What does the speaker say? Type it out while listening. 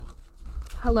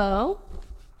Hello,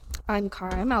 I'm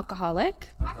Cara. I'm alcoholic.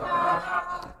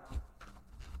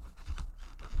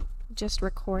 Just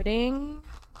recording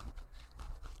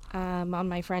on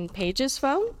my friend Paige's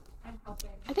phone.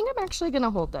 I think I'm actually gonna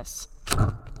hold this.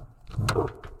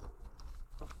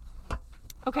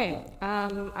 Okay,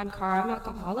 I'm Cara. I'm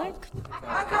alcoholic.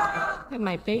 And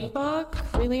my big book,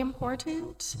 really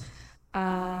important.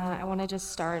 I want to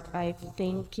just start by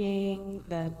thanking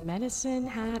the Medicine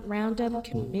Hat Roundup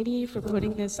committee for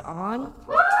putting this on.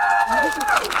 I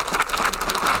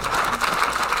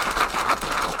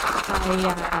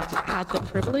had the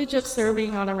privilege of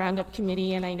serving on a Roundup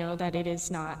committee, and I know that it is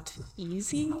not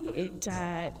easy. It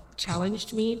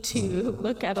challenged me to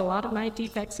look at a lot of my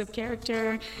defects of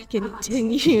character,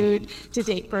 continued to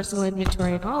take personal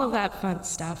inventory, and all of that fun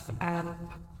stuff.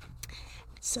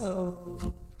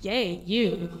 So, yay,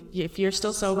 if you're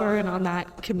still sober and on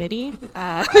that committee,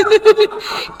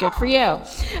 good for you.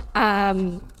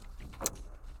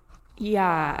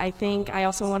 I think I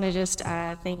also want to just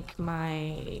thank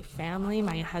my family,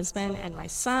 my husband and my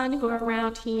son who are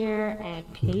around here,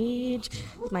 and Paige,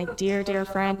 my dear, dear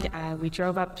friend. We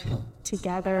drove up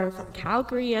together from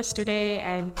Calgary yesterday,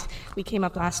 and we came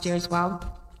up last year as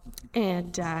well.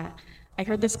 And I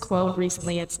heard this quote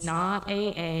recently. It's not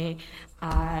AA,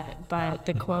 but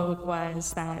the quote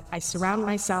was that I surround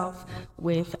myself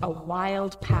with a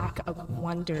wild pack of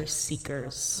wonder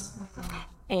seekers.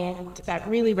 And that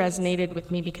really resonated with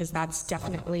me because that's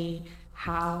definitely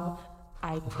how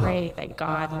I pray that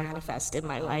God manifest in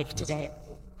my life today.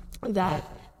 That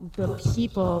the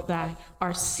people that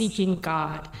are seeking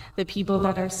God, the people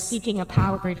that are seeking a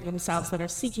power greater than themselves, that are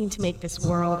seeking to make this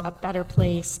world a better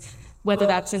place, whether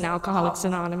that's in Alcoholics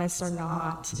Anonymous or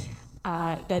not,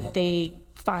 that they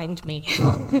find me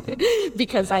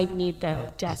because I need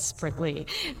them desperately.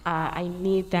 I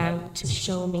need them to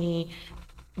show me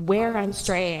where I'm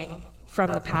straying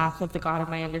from the path of the God of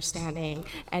my understanding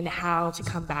and how to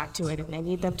come back to it. And I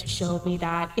need them to show me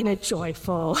that in a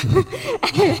joyful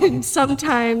and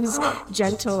sometimes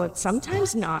gentle and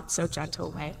sometimes not so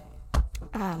gentle way.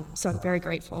 So I'm very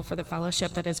grateful for the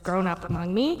fellowship that has grown up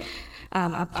among me,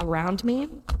 around me.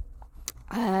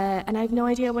 And I have no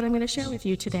idea what I'm going to share with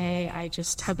you today. I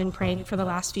just have been praying for the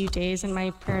last few days in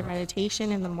my prayer and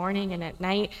meditation in the morning and at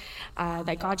night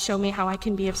that God show me how I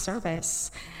can be of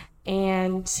service.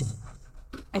 And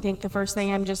I think the first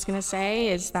thing I'm just going to say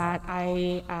is that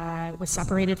I was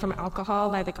separated from alcohol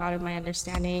by the God of my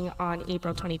understanding on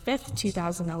April 25th,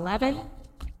 2011.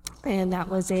 And that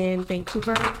was in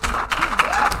Vancouver.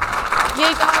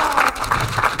 Yay, God!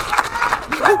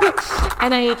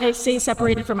 And I say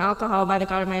separated from alcohol by the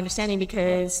God of my understanding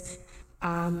because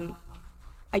I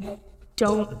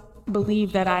don't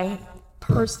believe that I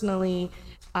personally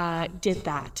did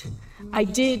that. I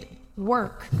did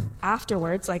work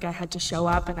afterwards, like I had to show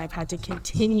up and I've had to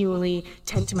continually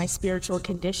tend to my spiritual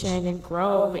condition and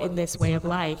grow in this way of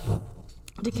life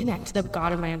to connect to the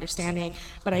God of my understanding.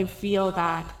 But I feel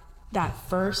that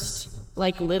first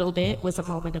little bit was a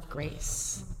moment of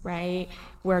grace, right?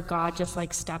 Where God just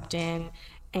stepped in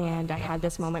and I had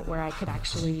this moment where I could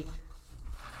actually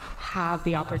have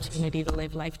the opportunity to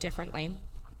live life differently.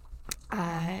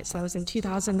 So I was in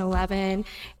 2011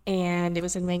 and it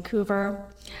was in Vancouver.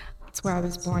 It's where I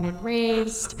was born and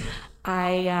raised.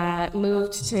 I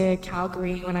moved to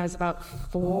Calgary when I was about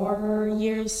 4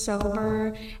 years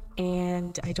sober,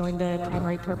 and I joined the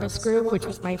Primary Purpose group, which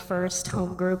was my first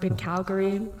home group in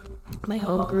Calgary. My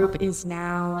home group is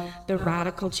now the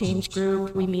Radical Change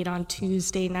group. We meet on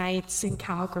Tuesday nights in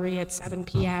Calgary at 7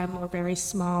 p.m. We're very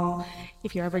small.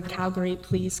 If you're ever in Calgary,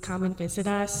 please come and visit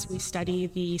us. We study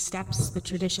the steps, the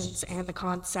traditions, and the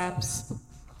concepts.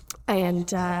 And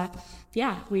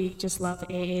we just love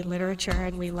AA literature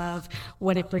and we love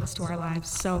what it brings to our lives.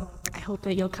 So I hope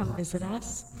that you'll come visit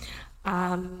us.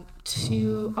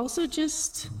 To also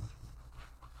just,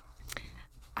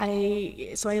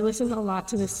 I listen a lot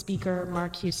to the speaker,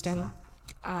 Mark Houston,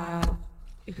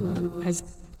 who has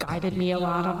guided me a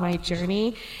lot on my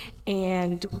journey.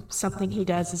 And something he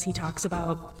does is he talks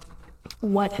about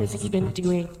what has he been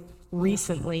doing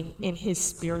recently in his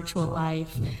spiritual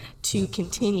life to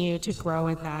continue to grow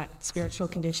in that spiritual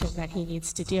condition that he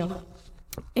needs to do.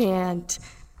 And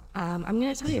I'm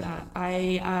going to tell you that.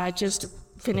 I just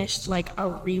finished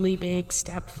a really big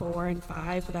step 4 and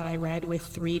 5 that I read with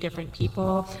 3 different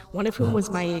people, one of whom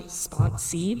was my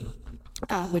sponsee,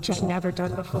 which I'd never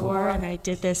done before. And I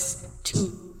did this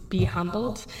to be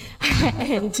humbled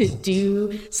and to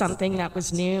do something that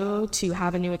was new, to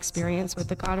have a new experience with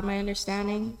the God of my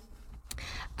understanding.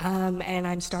 And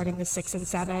I'm starting the 6 and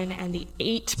 7 and the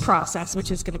 8 process, which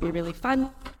is going to be really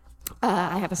fun.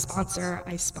 I have a sponsor,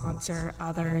 I sponsor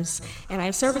others, and I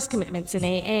have service commitments in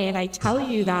AA, and I tell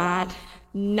you that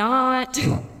not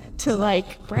to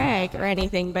like brag or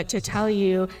anything, but to tell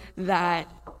you that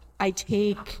I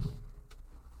take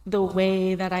the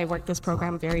way that I work this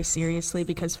program very seriously,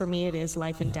 because for me it is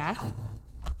life and death.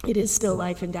 It is still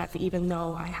life and death, even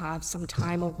though I have some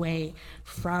time away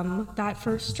from that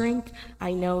first drink.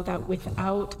 I know that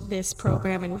without this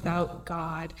program and without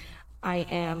God, I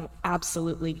am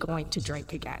absolutely going to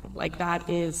drink again. Like, that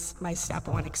is my step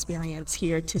one experience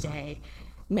here today,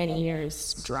 many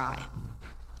years dry,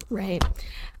 right?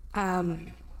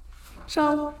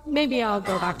 So maybe I'll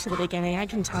go back to the beginning. I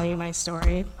can tell you my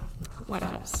story. What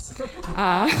else?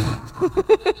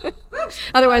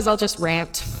 Otherwise, I'll just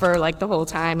rant for like the whole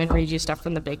time and read you stuff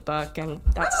from the big book, and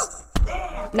that's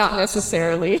not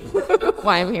necessarily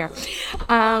why I'm here.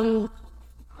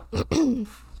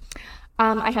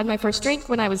 I had my first drink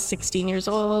when I was 16 years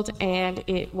old, and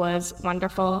it was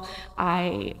wonderful.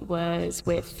 I was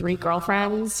with 3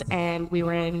 girlfriends, and we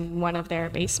were in one of their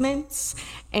basements,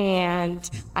 and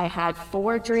I had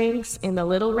 4 drinks in the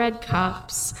little red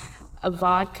cups, a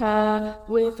vodka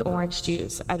with orange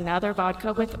juice, another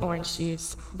vodka with orange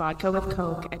juice, vodka with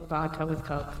Coke, and vodka with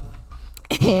Coke.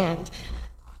 And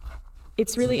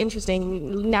it's really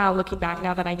interesting now, looking back,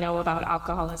 now that I know about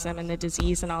alcoholism and the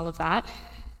disease and all of that.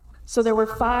 So there were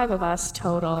 5 of us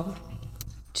total.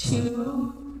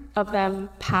 2 of them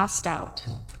passed out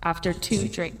after 2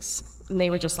 drinks, and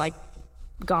they were just like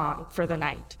gone for the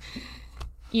night.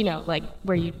 You know, like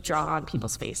where you draw on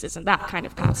people's faces and that kind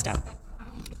of passed out.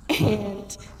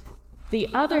 And the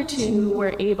other 2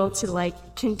 were able to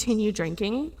like continue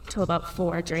drinking till about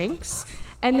 4 drinks,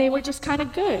 and they were just kind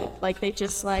of good. Like, they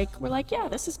just like were like, yeah,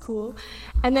 this is cool.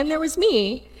 And then there was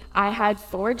me. I had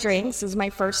 4 drinks. It was my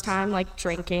first time like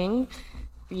drinking,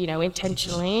 you know,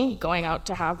 intentionally going out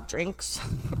to have drinks.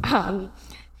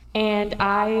 And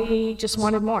I just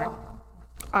wanted more.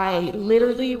 I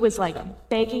literally was like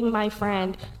begging my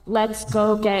friend, let's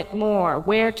go get more.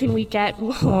 Where can we get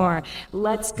more?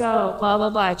 Let's go, blah, blah,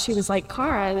 blah. She was like,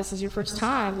 Cara, this is your first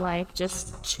time. Like,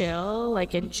 just chill,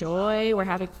 like enjoy, we're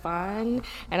having fun.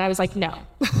 And I was like, no,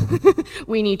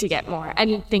 we need to get more.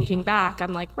 And thinking back,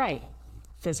 I'm like, right.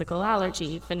 Physical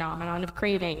allergy, phenomenon of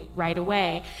craving right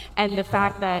away. And the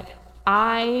fact that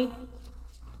I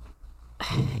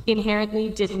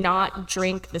inherently did not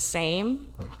drink the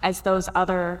same as those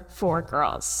other 4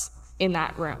 girls in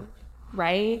that room,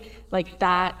 right? Like,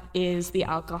 that is the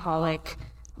alcoholic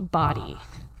body.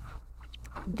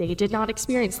 They did not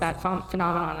experience that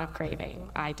phenomenon of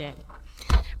craving. I did,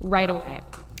 right away.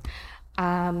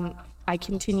 I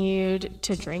continued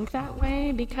to drink that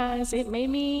way because it made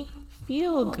me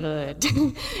feel good.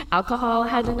 Alcohol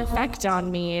had an effect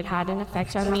on me. It had an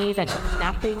effect on me that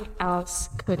nothing else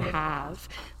could have.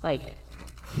 Like,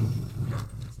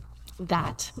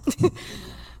 that.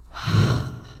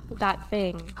 That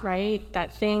thing, right?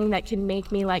 That thing that can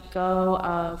make me let go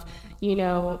of, you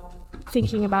know,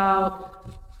 thinking about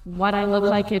what I look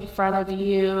like in front of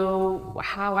you,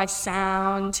 how I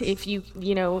sound, if you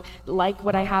know, like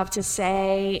what I have to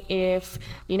say, if,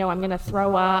 you know, I'm going to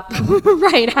throw up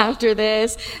right after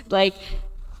this. Like,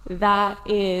 that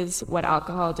is what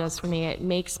alcohol does for me. It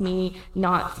makes me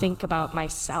not think about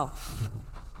myself.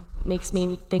 Makes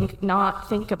me not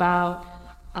think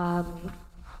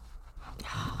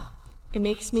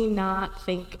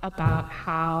about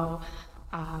how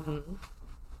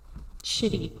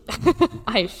shitty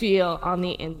I feel on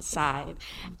the inside.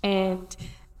 And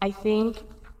I think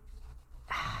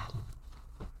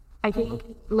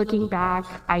looking back,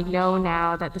 I know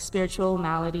now that the spiritual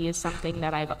malady is something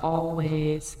that I've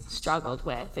always struggled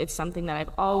with. It's something that I've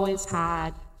always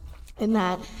had, and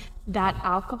that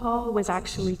alcohol was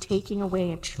actually taking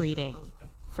away and treating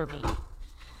for me.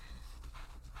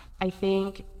 I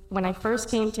think when I first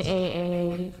came to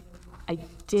AA, I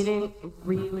didn't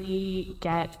really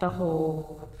get the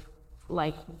whole,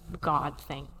 like, God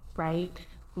thing, right?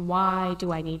 Why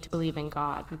do I need to believe in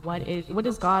God? What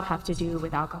does God have to do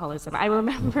with alcoholism? I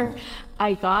remember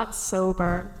I got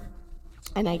sober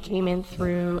and I came in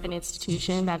through an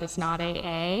institution that is not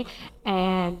AA,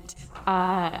 and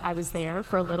I was there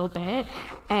for a little bit,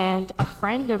 and a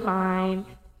friend of mine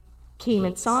came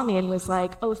and saw me and was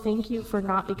like, oh, thank you for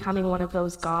not becoming one of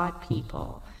those God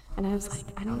people. And I was like,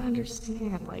 I don't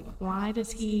understand. Like, why does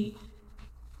he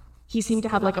seemed to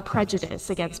have like a prejudice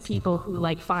against people who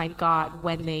like find God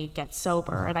when they get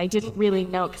sober. And I didn't really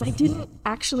know, because I didn't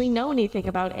actually know anything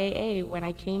about AA when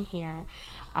I came here.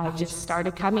 I just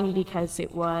started coming because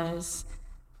it was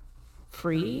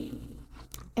free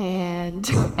and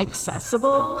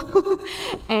accessible.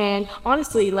 And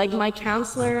honestly, like my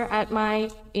counselor at my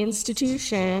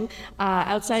institution,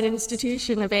 outside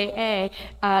institution of AA,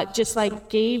 just like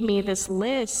gave me this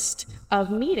list of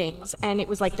meetings, and it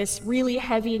was like this really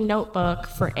heavy notebook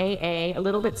for AA, a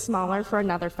little bit smaller for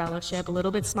another fellowship, a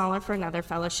little bit smaller for another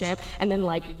fellowship, and then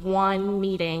like one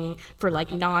meeting for like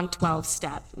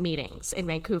non-12-step meetings in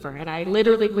Vancouver. And I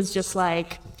literally was just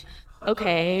like,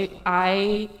 okay,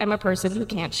 I am a person who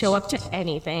can't show up to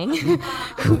anything,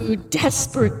 who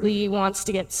desperately wants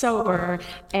to get sober,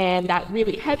 and that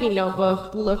really heavy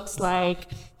notebook looks like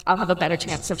I'll have a better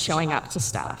chance of showing up to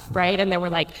stuff, right? And there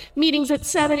were like meetings at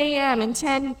 7 a.m. and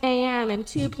 10 a.m. and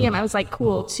 2 p.m. I was like,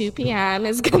 cool, 2 p.m.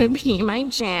 is gonna be my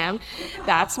jam.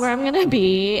 That's where I'm gonna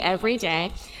be every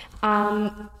day.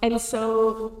 And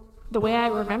so the way I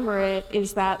remember it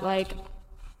is that like,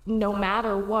 no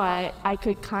matter what, I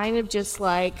could kind of just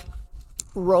like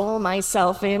roll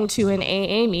myself into an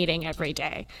AA meeting every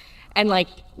day. And like,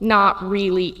 not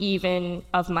really even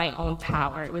of my own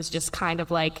power. It was just kind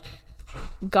of like,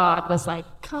 God was like,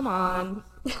 come on,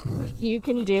 you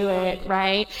can do it,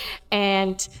 right?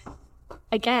 And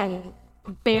again,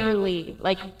 barely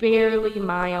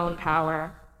my own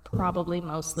power, probably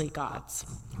mostly God's,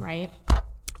 right?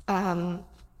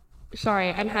 Sorry,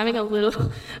 I'm having a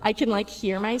little, I can like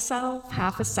hear myself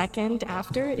half a second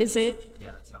after. Is it?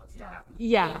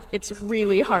 Yeah, it's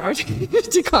really hard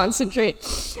to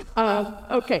concentrate.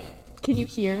 Okay, can you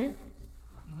hear?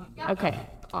 Okay,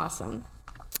 awesome.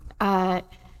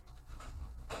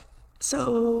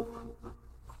 So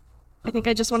I think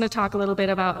I just want to talk a little bit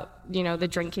about, the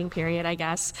drinking period, I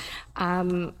guess.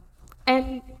 And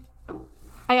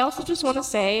I also just want to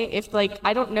say, if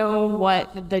I don't know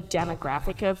what the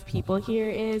demographic of people here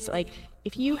is,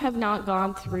 if you have not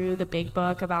gone through the big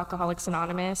book of Alcoholics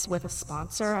Anonymous with a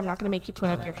sponsor, I'm not going to make you put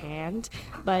up your hand,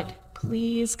 but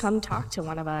please come talk to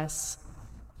one of us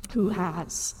who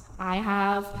has. I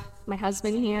have, my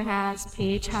husband here has,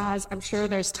 Paige has, I'm sure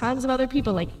there's tons of other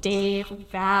people like Dave,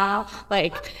 Val,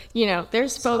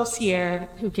 there's folks here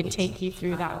who can take you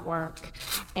through that work.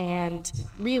 And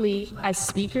really, as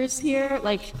speakers here,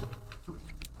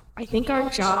 I think our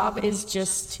job is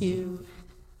just to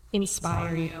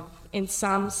inspire you in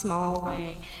some small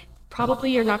way.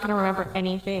 Probably you're not going to remember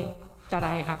anything that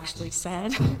I actually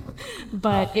said,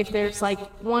 but if there's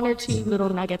one or two little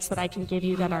nuggets that I can give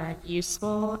you that are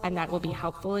useful and that will be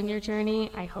helpful in your journey,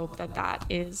 I hope that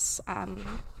is, I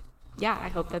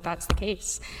hope that that's the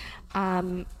case.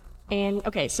 And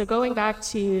okay, so going back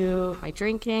to my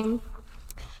drinking,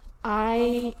 Hello?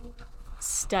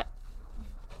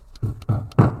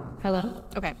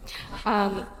 Okay.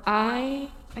 I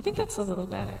think that's a little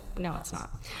better. No, it's not.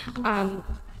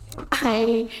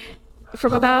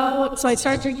 I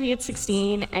started drinking at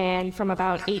 16, and from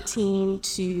about 18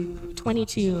 to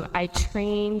 22, I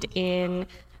trained in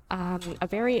a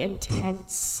very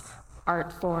intense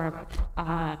art form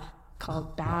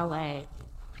called ballet.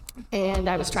 And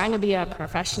I was trying to be a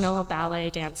professional ballet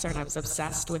dancer, and I was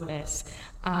obsessed with this.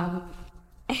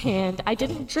 And I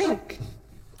didn't drink,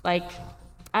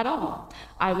 at all.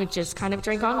 I would just kind of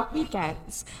drink on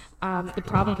weekends. The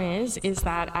problem is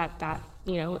that at that,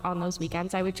 on those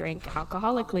weekends I would drink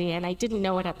alcoholically, and I didn't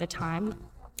know it at the time,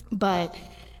 but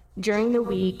during the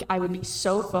week I would be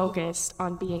so focused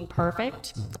on being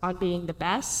perfect, on being the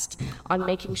best, on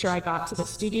making sure I got to the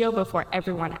studio before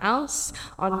everyone else,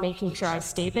 on making sure I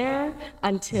stayed there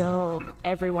until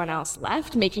everyone else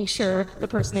left, making sure the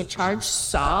person in charge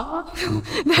saw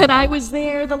that I was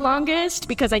there the longest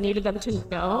because I needed them to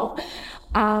know,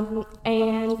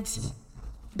 and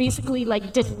basically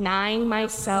denying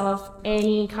myself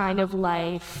any kind of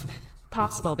life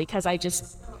possible because I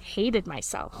just hated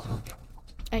myself.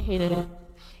 I hated it.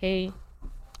 Hey.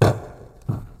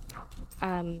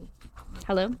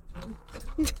 Hello?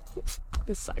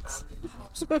 This sucks.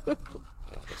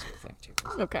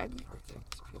 Okay.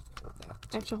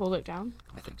 I have to hold it down?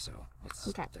 I think so.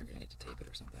 Okay. They're going to need to tape it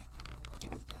or something.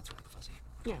 Okay. That's really fuzzy.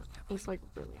 Yeah, it's really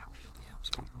hard.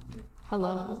 Yeah.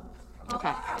 Hello?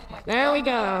 Okay. There we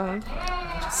go.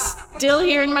 Still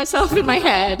hearing myself in my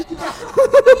head.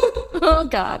 Oh,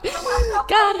 God.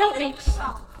 God, help me.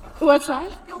 What's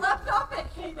that? You left off at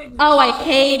hating. Oh, I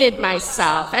hated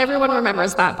myself. Everyone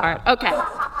remembers that part. Okay.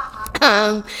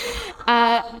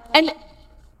 And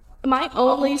my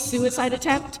only suicide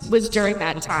attempt was during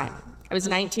that time. I was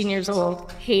 19 years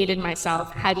old, hated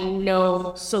myself, had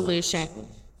no solution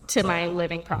to my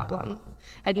living problem,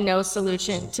 had no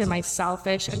solution to my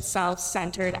selfish and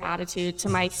self-centered attitude, to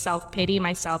my self-pity,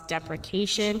 my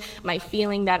self-deprecation, my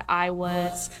feeling that I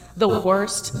was the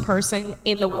worst person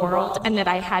in the world and that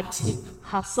I had to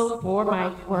hustle for my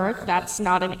worth. That's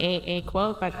not an AA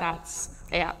quote, but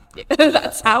yeah,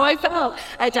 that's how I felt.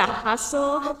 I had to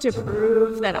hustle to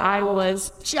prove that I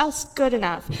was just good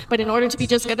enough. But in order to be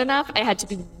just good enough, I had to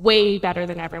be way better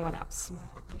than everyone else.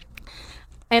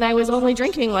 And I was only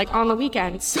drinking like on the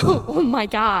weekends, so oh my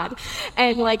God.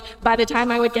 And like by the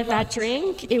time I would get that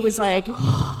drink, it was like,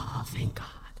 oh, thank God.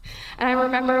 And I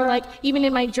remember like even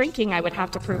in my drinking, I would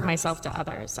have to prove myself to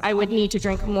others. I would need to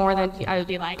drink more than, I would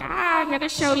be like, I'm gonna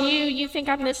show you, you think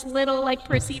I'm this little like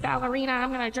prissy ballerina, I'm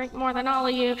gonna drink more than all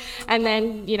of you. And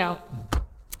then,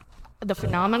 the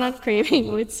phenomenon of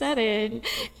craving would set in,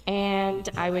 and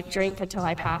I would drink until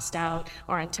I passed out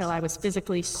or until I was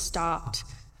physically stopped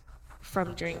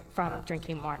from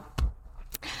drinking more.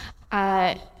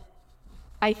 I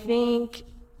think,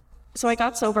 so I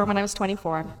got sober when I was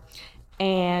 24,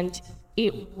 and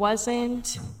it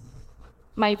wasn't,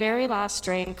 my very last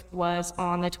drink was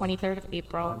on the 23rd of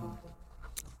April,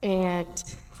 and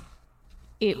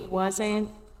it wasn't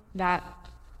that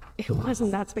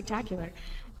spectacular.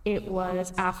 It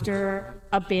was after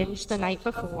a binge the night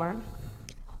before,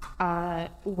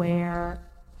 where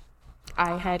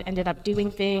I had ended up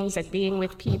doing things and being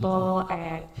with people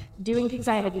and doing things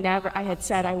I had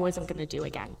said I wasn't going to do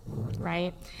again,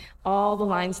 right? All the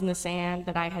lines in the sand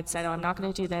that I had said, oh, I'm not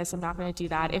going to do this, I'm not going to do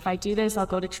that. If I do this, I'll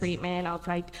go to treatment.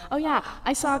 Oh yeah,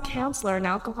 I saw a counselor, an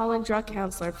alcohol and drug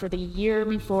counselor for the year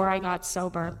before I got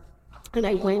sober. And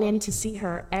I went in to see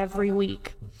her every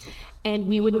week. And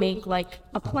we would make like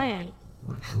a plan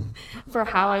for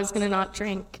how I was going to not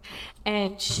drink.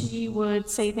 And she would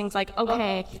say things like,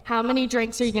 okay, how many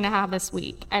drinks are you going to have this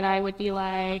week? And I would be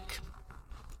like,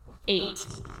 8.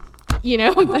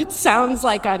 That sounds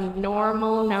like a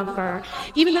normal number.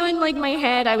 Even though in like my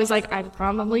head, I was like, I'm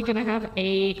probably going to have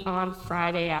 8 on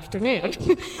Friday afternoon.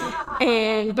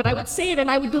 But I would say it and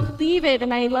I would believe it.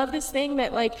 And I love this thing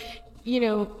that like,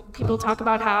 people talk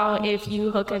about how if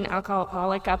you hook an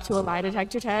alcoholic up to a lie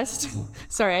detector test.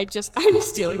 Sorry, I'm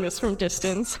stealing this from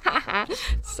distance.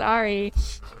 Sorry.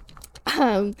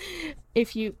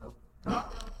 If you...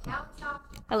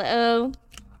 Hello?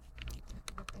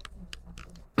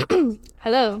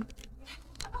 Hello?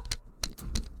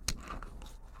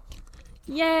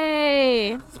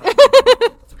 Yay!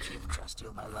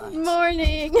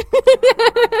 Morning!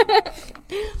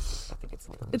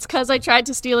 It's because I tried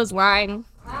to steal his line.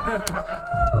 Yeah,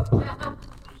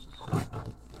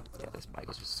 this mic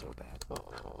is just so bad.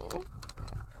 Oh.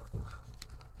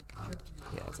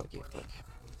 Yeah, it's like you have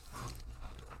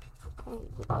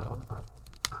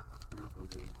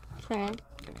Okay.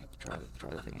 Try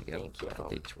the thing again.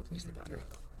 Replace the battery.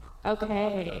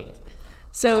 Okay.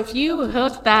 So if you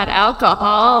hook that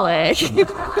alcoholic to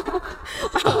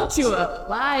a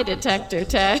lie detector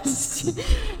test,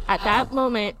 at that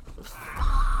moment,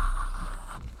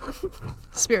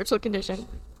 spiritual condition.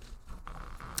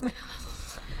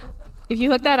 If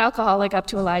you hook that alcoholic up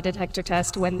to a lie detector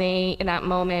test when they, in that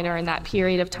moment or in that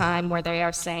period of time where they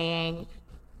are saying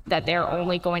that they're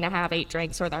only going to have 8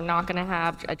 drinks or they're not going to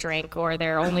have a drink or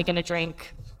they're only going to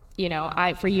drink,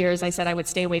 for years I said I would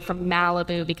stay away from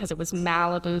Malibu because it was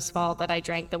Malibu's fault that I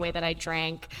drank the way that I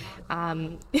drank.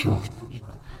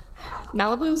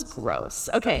 Malibu's gross.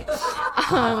 Okay.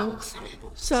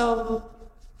 So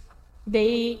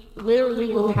they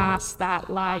literally will pass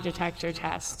that lie detector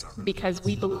test because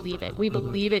we believe it. We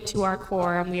believe it to our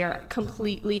core, and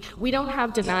we don't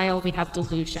have denial, we have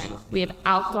delusion. We have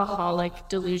alcoholic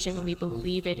delusion, and we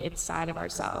believe it inside of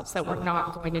ourselves that we're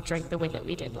not going to drink the way that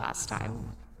we did last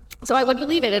time. So I would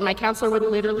believe it, and my counselor would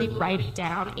literally write it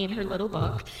down in her little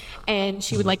book, and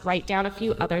she would write down a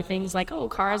few other things like, oh,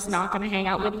 Cara's not going to hang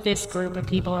out with this group of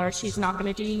people, or she's not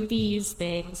going to do these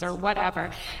things, or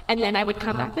whatever. And then I would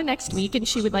come back the next week, and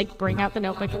she would bring out the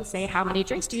notebook and say, how many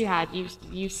drinks do you have?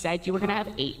 You said you were going to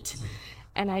have 8.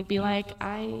 And I'd be like,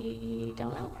 I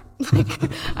don't know.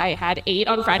 I had 8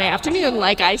 on Friday afternoon,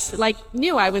 I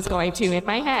knew I was going to in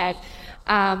my head.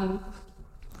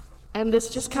 And this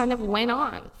just kind of went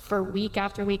on for week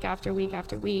after week after week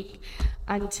after week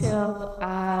until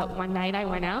one night I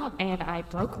went out and I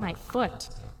broke my foot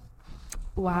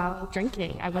while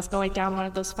drinking. I was going down one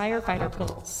of those firefighter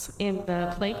pools in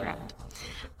the playground.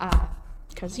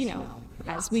 Because,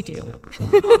 as we do.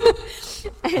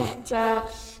 And I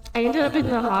ended up in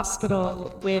the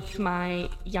hospital with my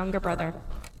younger brother.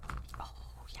 Oh,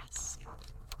 yes.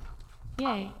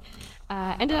 Yay.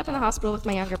 Ended up in the hospital with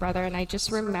my younger brother, and I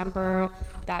just remember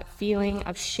that feeling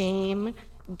of shame,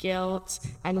 guilt,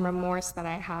 and remorse that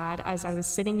I had as I was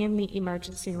sitting in the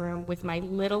emergency room with my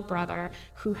little brother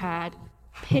who had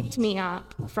picked me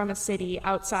up from a city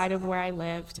outside of where I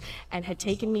lived and had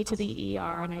taken me to the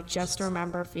ER, and I just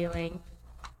remember feeling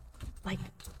like,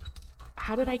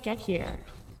 how did I get here?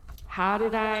 How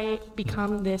did I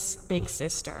become this big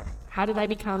sister? How did I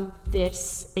become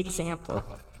this example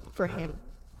for him?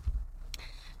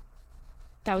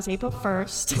 That was April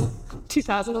 1st,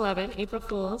 2011, April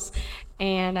Fool's,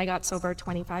 and I got sober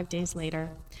 25 days later.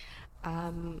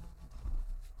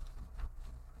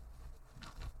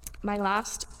 My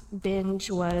last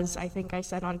binge was, I think I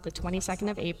said, on the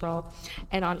 22nd of April,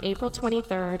 and on April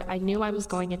 23rd, I knew I was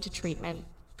going into treatment.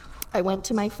 I went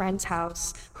to my friend's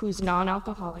house, who's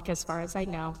non-alcoholic as far as I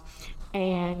know,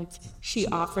 and she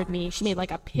made like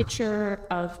a pitcher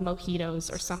of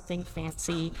mojitos or something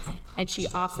fancy, and she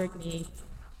offered me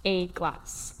a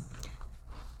glass.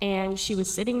 And she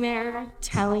was sitting there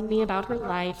telling me about her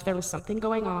life. There was something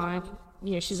going on.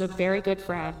 She's a very good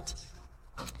friend.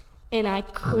 And I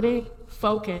couldn't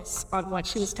focus on what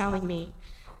she was telling me.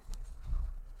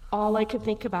 All I could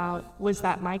think about was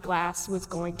that my glass was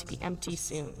going to be empty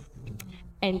soon.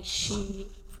 And she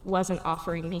wasn't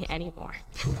offering me anymore.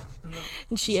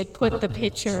 And she had put the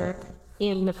pitcher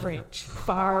in the fridge,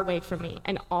 far away from me.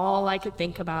 And all I could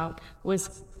think about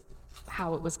was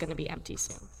how it was going to be empty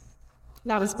soon.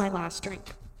 That was my last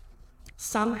drink.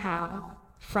 Somehow,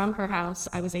 from her house,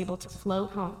 I was able to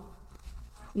float home,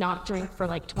 not drink for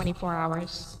like 24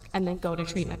 hours, and then go to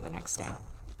treatment the next day.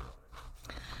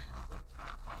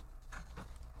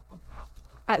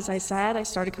 As I said, I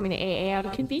started coming to AA out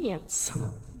of convenience.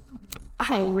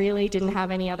 I really didn't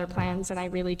have any other plans, and I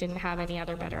really didn't have any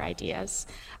other better ideas.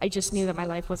 I just knew that my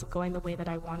life wasn't going the way that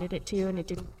I wanted it to, and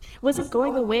it wasn't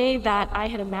going the way that I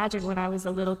had imagined when I was a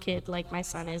little kid like my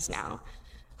son is now,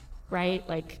 right?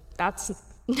 Like, that's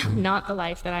not the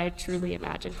life that I had truly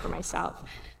imagined for myself.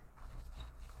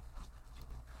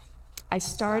 I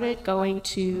started going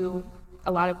to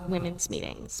a lot of women's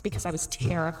meetings because I was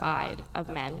terrified of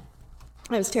men.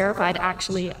 I was terrified,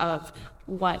 actually, of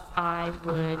what I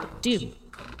would do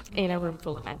in a room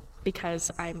full of men,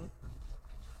 because I'm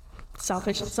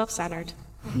selfish and self-centered.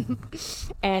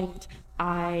 And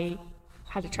I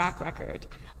had a track record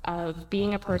of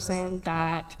being a person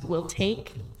that will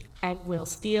take and will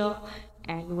steal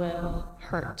and will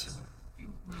hurt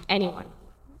anyone,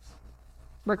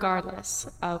 regardless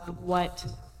of what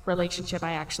relationship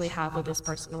I actually have with this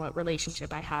person or what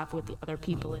relationship I have with the other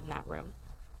people in that room.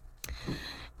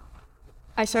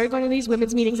 I started going to these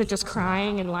women's meetings and just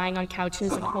crying and lying on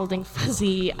couches and holding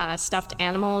fuzzy stuffed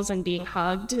animals and being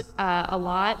hugged a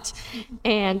lot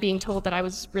and being told that I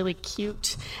was really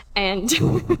cute and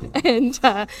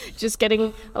just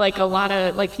getting like a lot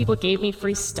of, like, people gave me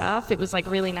free stuff. It was like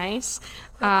really nice.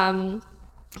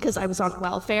 Because I was on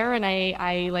welfare and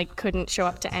I like couldn't show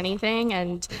up to anything,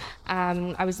 and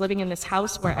I was living in this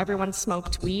house where everyone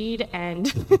smoked weed, and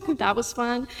that was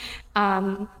fun.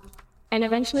 And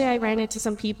eventually I ran into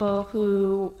some people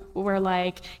who were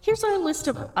like, here's a list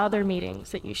of other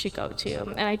meetings that you should go to.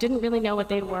 And I didn't really know what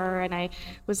they were, and I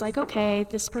was like, okay,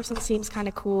 this person seems kind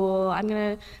of cool.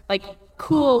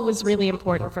 Cool was really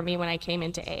important for me when I came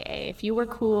into AA. If you were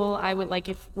cool, I would, like,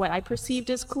 if what I perceived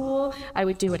as cool, I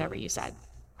would do whatever you said.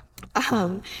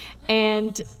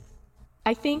 And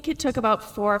I think it took about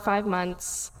 4 or 5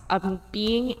 months of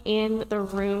being in the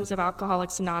rooms of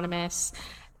Alcoholics Anonymous.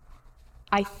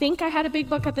 I think I had a big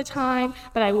book at the time,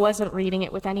 but I wasn't reading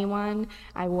it with anyone.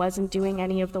 I wasn't doing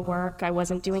any of the work. I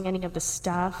wasn't doing any of the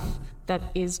stuff that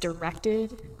is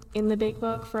directed in the big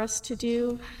book for us to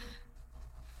do.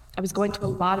 I was going to a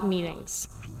lot of meetings.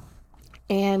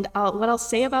 And what I'll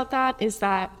say about that is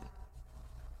that,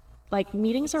 like,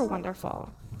 meetings are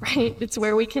wonderful, right? It's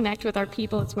where we connect with our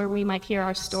people. It's where we might hear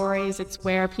our stories. It's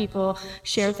where people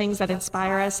share things that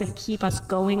inspire us and keep us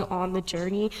going on the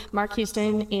journey. Mark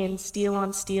Houston in Steel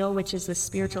on Steel, which is the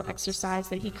spiritual exercise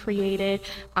that he created,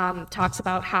 talks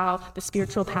about how the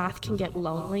spiritual path can get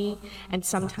lonely, and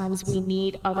sometimes we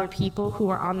need other people who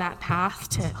are on that path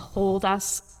to hold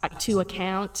us to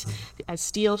account. As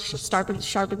steel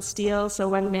sharpens steel, so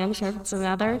one man sharpens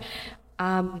another.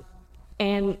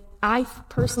 And I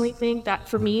personally think that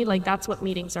for me, like, that's what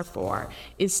meetings are for,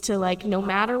 is to, like, no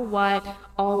matter what,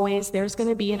 always there's going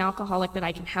to be an alcoholic that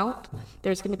I can help.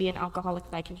 There's going to be an alcoholic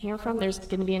that I can hear from. There's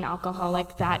going to be an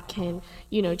alcoholic that can,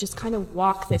 just kind of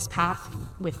walk this path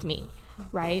with me,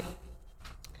 right?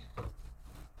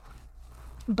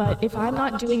 But if I'm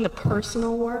not doing the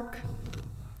personal work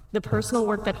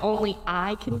that only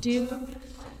I can do,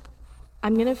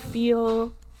 I'm going to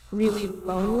feel really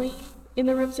lonely in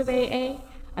the rooms of AA.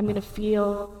 I'm going to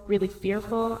feel really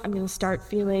fearful. I'm going to start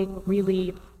feeling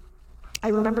I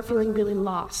remember feeling really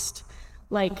lost.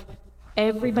 Like,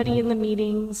 Everybody in the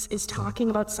meetings is talking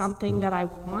about something that I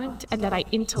want and that I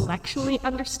intellectually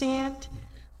understand,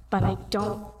 but I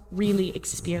don't really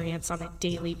experience on a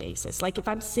daily basis. Like if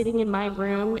I'm sitting in my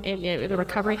room in the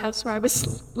recovery house where I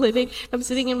was living, I'm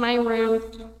sitting in my room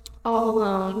all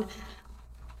alone,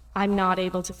 I'm not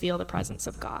able to feel the presence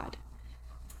of God.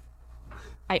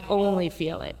 I only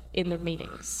feel it in the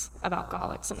meetings of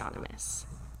Alcoholics Anonymous.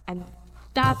 And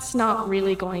that's not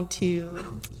really going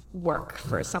to work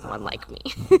for someone like me.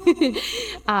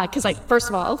 Because I, first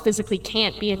of all, physically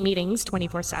can't be in meetings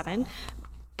 24/7.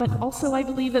 But also I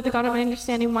believe that the God of my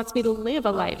understanding wants me to live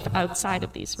a life outside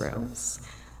of these rooms.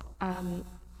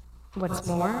 What's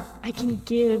more, I can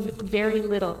give very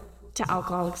little to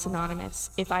Alcoholics Anonymous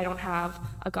if I don't have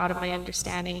a God of my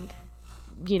understanding,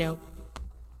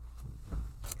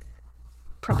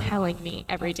 propelling me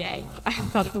every day. I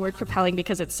thought of the word propelling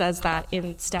because it says that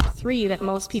in step 3 that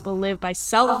most people live by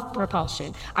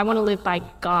self-propulsion. I want to live by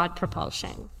God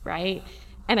propulsion, right?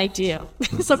 And I do.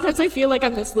 Sometimes I feel like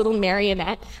I'm this little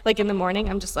marionette. Like in the morning,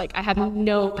 I'm just like, I have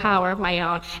no power of my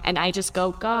own. And I just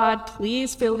go, God,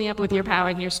 please fill me up with your power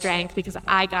and your strength because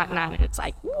I got none. And it's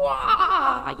like,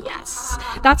 wow, yes.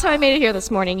 That's how I made it here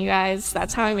this morning, you guys.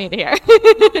 That's how I made it here.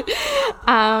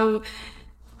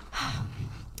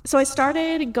 So I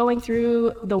started going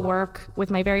through the work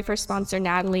with my very first sponsor,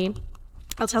 Natalie.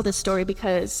 I'll tell this story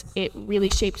because it really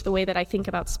shaped the way that I think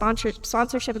about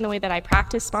sponsorship and the way that I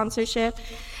practice sponsorship.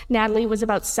 Natalie was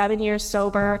about 7 years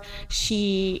sober.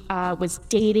 She was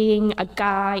dating a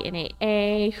guy in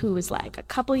AA who was like a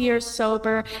couple years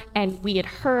sober, and we had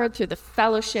heard through the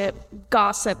fellowship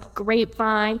gossip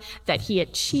grapevine that he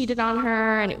had cheated on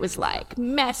her, and it was like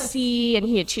messy, and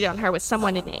he had cheated on her with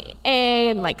someone in AA,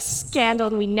 and like scandal,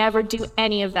 and we never do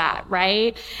any of that,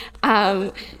 right?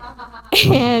 And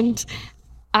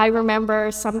I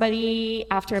remember somebody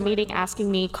after a meeting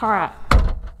asking me, Cara,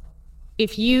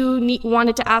 if you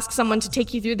wanted to ask someone to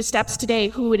take you through the steps today,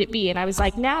 who would it be? And I was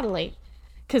like, Natalie,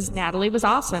 because Natalie was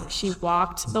awesome. She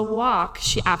walked the walk.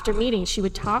 After meetings, she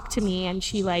would talk to me, and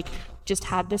she like just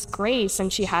had this grace,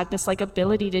 and she had this like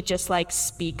ability to just like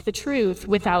speak the truth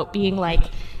without being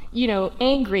like,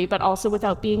 angry, but also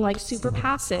without being like super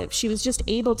passive. She was just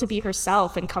able to be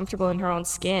herself and comfortable in her own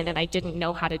skin, and I didn't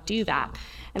know how to do that.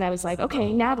 And I was like,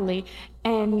 okay, Natalie.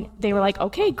 And they were like,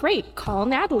 okay, great, call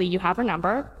Natalie. You have her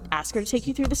number. Ask her to take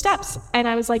you through the steps. And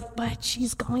I was like, but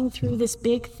she's going through this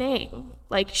big thing.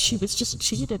 Like, she was just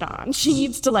cheated on. She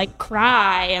needs to like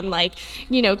cry and like,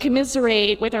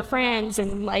 commiserate with her friends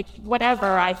and like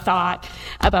whatever I thought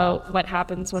about what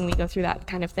happens when we go through that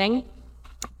kind of thing.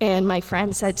 And my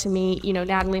friend said to me,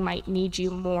 Natalie might need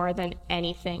you more than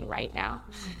anything right now.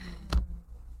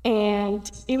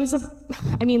 And it was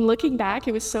looking back,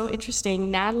 it was so interesting.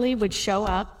 Natalie would show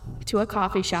up to a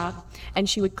coffee shop, and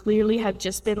she would clearly have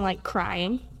just been like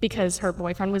crying because her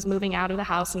boyfriend was moving out of the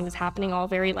house, and it was happening all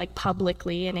very like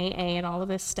publicly in AA and all of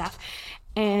this stuff.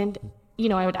 And,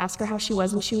 I would ask her how she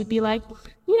was, and she would be like,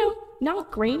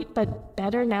 not great, but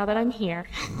better now that I'm here.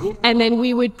 And then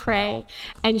we would pray,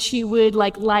 and she would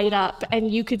like light up,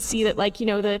 and you could see that like,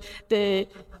 even,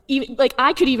 like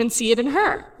I could even see it in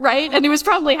her, right? And it was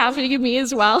probably happening in me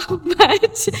as well.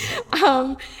 But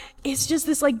it's just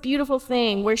this like beautiful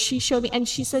thing where she showed me, and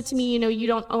she said to me, you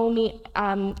don't owe me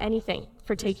anything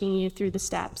for taking you through the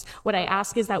steps. What I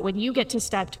ask is that when you get to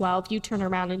step 12, you turn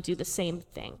around and do the same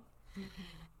thing.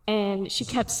 And she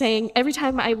kept saying, every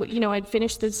time I'd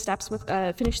finish the steps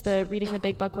finish the reading the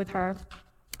big book with her,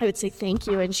 I would say thank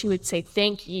you, and she would say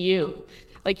thank you.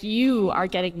 Like, you are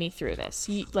getting me through this.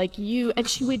 And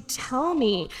she would tell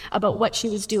me about what she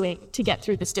was doing to get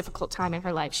through this difficult time in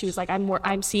her life. She was like,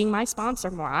 I'm seeing my sponsor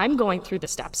more. I'm going through the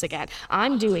steps again.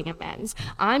 I'm doing amends.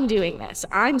 I'm doing this.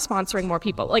 I'm sponsoring more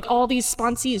people. Like, all these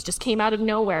sponsees just came out of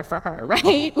nowhere for her,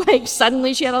 right? Like,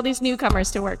 suddenly she had all these newcomers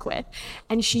to work with.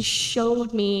 And she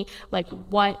showed me, like,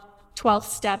 what 12th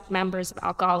step members of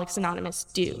Alcoholics Anonymous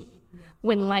do.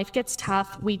 When life gets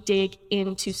tough, we dig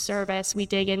into service, we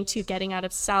dig into getting out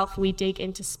of self, we dig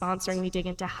into sponsoring, we dig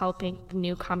into helping the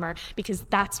newcomer, because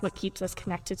that's what keeps us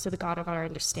connected to the God of our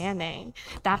understanding.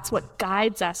 That's what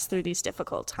guides us through these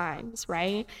difficult times,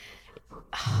 right?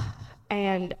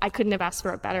 And I couldn't have asked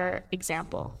for a better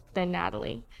example than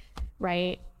Natalie,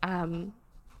 right? One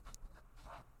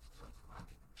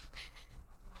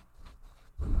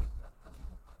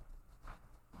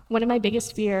of my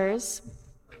biggest fears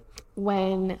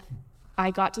when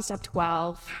I got to step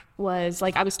 12 was,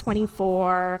 like, I was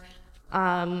 24,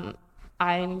 I'm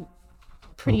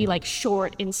pretty like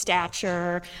short in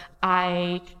stature.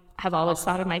 I have always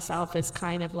thought of myself as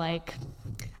kind of like,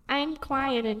 I'm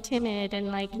quiet and timid and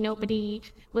like nobody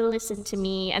will listen to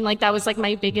me. And like that was like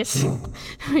my biggest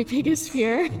my biggest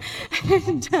fear.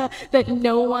 And that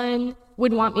no one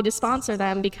would want me to sponsor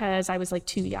them because I was like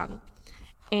too young.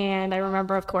 And I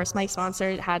remember, of course, my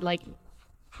sponsor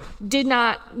did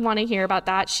not want to hear about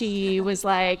that. She was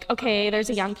like, okay, there's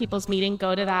a young people's meeting,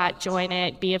 go to that, join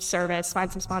it, be of service, find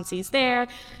some sponsees there.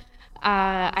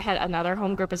 I had another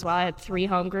home group as well. I had 3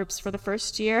 home groups for the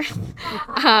first year.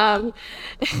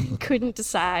 Couldn't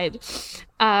decide.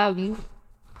 And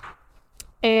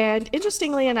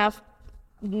interestingly enough,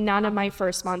 none of my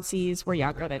first sponsees were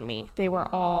younger than me. They were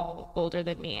all older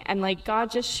than me. And like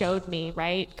God just showed me,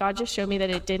 right? God just showed me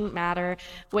that it didn't matter.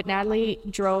 What Natalie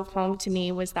drove home to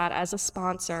me was that as a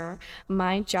sponsor,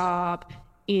 my job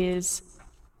is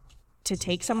to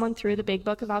take someone through the big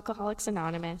book of Alcoholics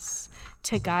Anonymous,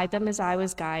 to guide them as I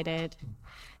was guided,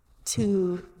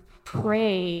 to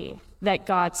pray that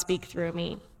God speak through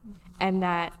me, and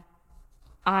that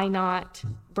I not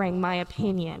bring my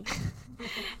opinion.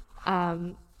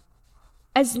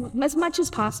 As much as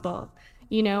possible,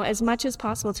 as much as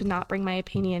possible to not bring my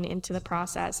opinion into the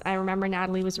process. I remember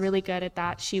Natalie was really good at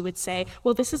that. She would say,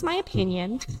 well, this is my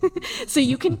opinion, so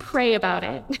you can pray about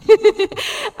it.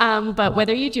 But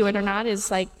whether you do it or not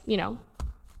is like,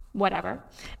 whatever.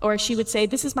 Or she would say,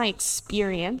 this is my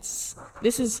experience.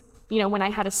 This is, when I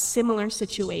had a similar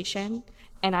situation,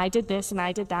 and I did this and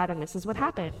I did that, and this is what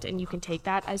happened, and you can take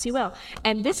that as you will.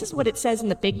 And this is what it says in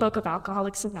the Big Book of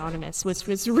Alcoholics Anonymous, which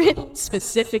was written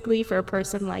specifically for a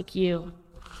person like you.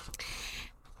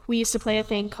 We used to play a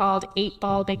thing called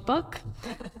 8-Ball Big Book,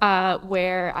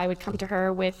 where I would come to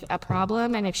her with a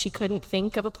problem, and if she couldn't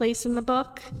think of a place in the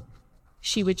book,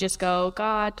 she would just go,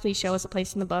 God, please show us a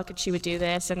place in the book, and she would do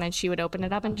this, and then she would open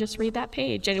it up and just read that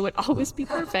page, and it would always be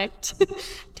perfect.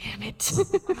 Damn it.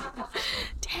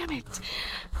 Damn it.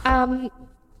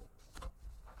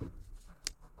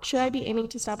 Should I be aiming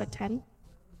to stop at 10?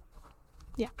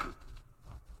 Yeah.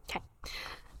 Okay.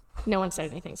 No one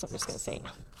said anything, so I'm just going to say no.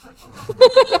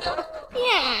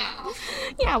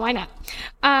 Yeah, why not?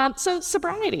 So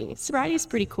sobriety is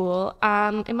pretty cool.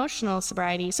 Emotional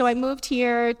sobriety. So I moved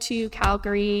here to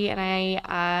Calgary,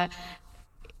 and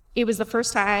it was the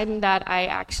first time that I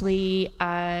actually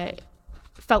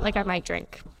felt like I might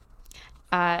drink.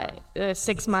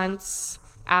 6 months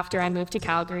after I moved to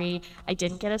Calgary, I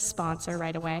didn't get a sponsor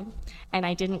right away, and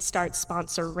I didn't start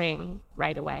sponsoring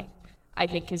right away, I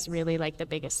think is really like the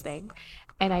biggest thing.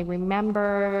 And I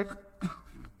remember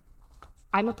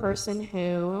I'm a person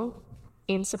who,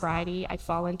 in sobriety, I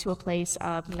fall into a place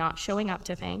of not showing up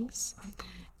to things,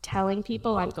 telling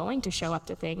people I'm going to show up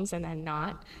to things and then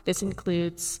not. This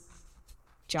includes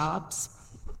jobs,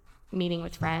 meeting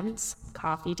with friends,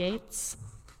 coffee dates,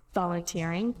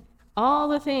 volunteering, all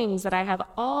the things that I have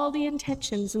all the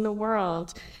intentions in the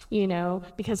world,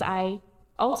 because I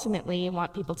ultimately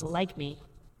want people to like me.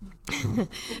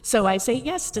 So I say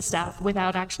yes to stuff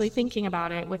without actually thinking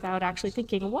about it, without actually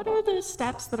thinking, what are the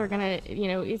steps that are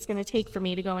it's gonna take for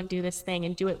me to go and do this thing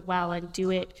and do it well and do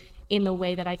it in the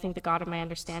way that I think the God of my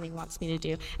understanding wants me to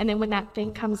do. And then when that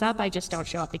thing comes up, I just don't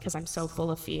show up because I'm so full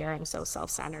of fear and so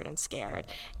self-centered and scared,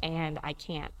 and I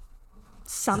can't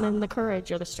summon the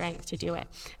courage or the strength to do it.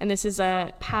 And this is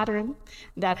a pattern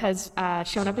that has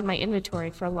shown up in my inventory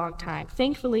for a long time.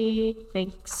 Thankfully,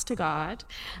 thanks to God,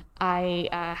 I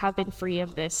have been free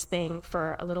of this thing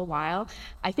for a little while.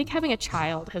 I think having a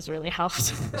child has really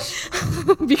helped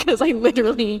because I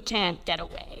literally can't get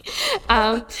away.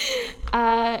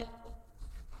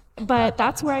 But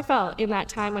that's where I felt in that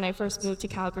time when I first moved to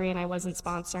Calgary and I wasn't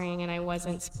sponsoring and I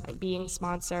wasn't being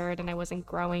sponsored and I wasn't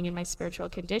growing in my spiritual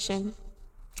condition.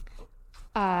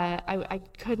 I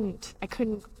couldn't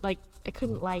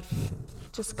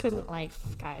life,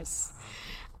 guys.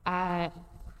 And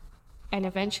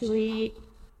eventually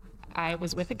I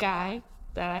was with a guy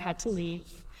that I had to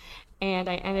leave, and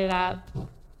I ended up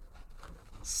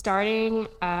starting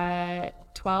a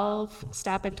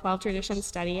 12-step and 12 tradition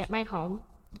study at my home,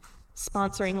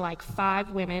 sponsoring like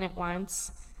 5 women at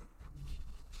once,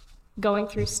 going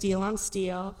through Steel on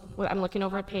Steel. I'm looking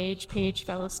over a page,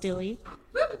 fellow Steely.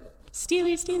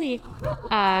 Steely.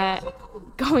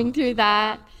 Going through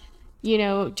that,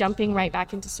 jumping right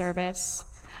back into service.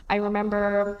 I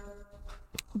remember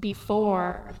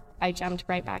before I jumped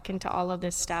right back into all of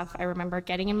this stuff, I remember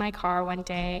getting in my car one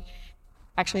day,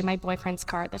 actually my boyfriend's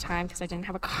car at the time because I didn't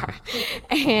have a car,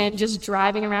 and just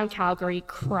driving around Calgary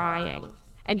crying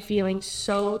and feeling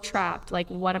so trapped. Like,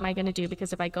 what am I going to do?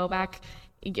 Because if I go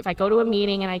to a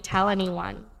meeting and I tell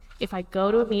anyone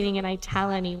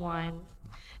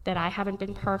that I haven't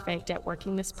been perfect at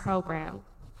working this program,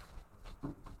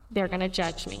 they're going to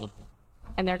judge me,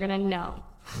 and they're going to know.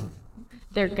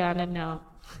 They're going to know,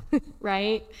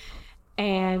 right?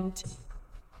 And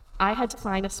I had to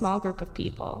find a small group of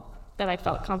people that I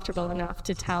felt comfortable enough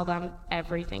to tell them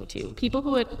everything to. People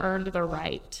who had earned the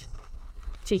right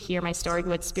to hear my story,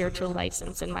 who had spiritual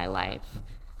license in my life,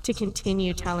 to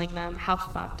continue telling them how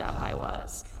fucked up I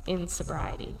was in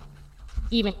sobriety,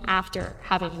 even after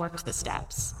having worked the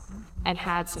steps and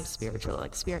had some spiritual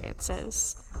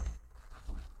experiences,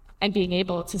 and being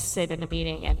able to sit in a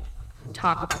meeting and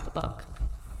talk about the book.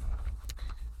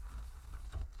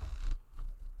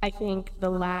 I think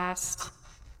the last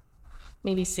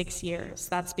maybe 6 years,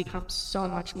 that's become so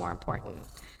much more important.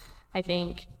 I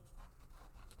think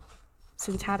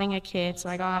since having a kid, so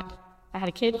I had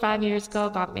a kid 5 years ago,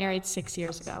 got married 6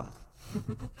 years ago.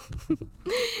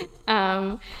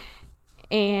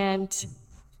 And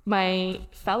my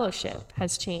fellowship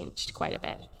has changed quite a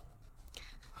bit.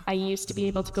 I used to be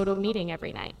able to go to a meeting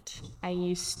every night. I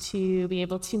used to be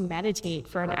able to meditate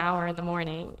for an hour in the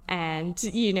morning and,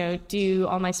 do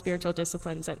all my spiritual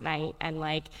disciplines at night and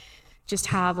just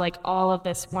have all of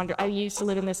this wonder. I used to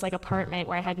live in this apartment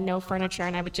where I had no furniture,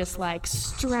 and I would just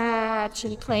stretch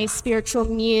and play spiritual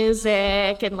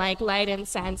music and light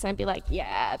incense, and I'd be like,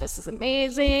 yeah, this is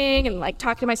amazing, and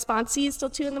talk to my sponsees till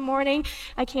 2 a.m.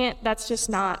 I can't, that's just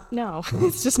not, no,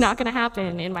 it's just not gonna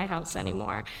happen in my house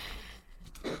anymore.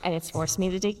 And it's forced me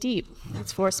to dig deep.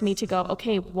 It's forced me to go,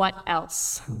 okay, what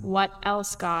else? What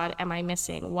else, God, am I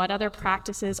missing? What other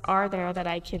practices are there that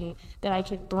I can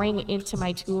bring into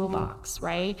my toolbox,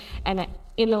 right? And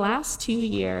in the last 2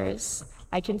 years,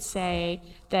 I can say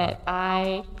that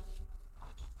I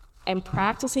am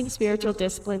practicing spiritual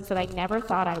disciplines that I never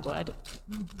thought I would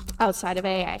outside of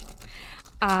AA.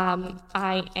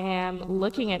 I am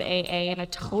looking at AA in a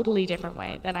totally different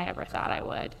way than I ever thought I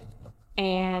would.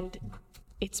 And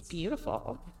it's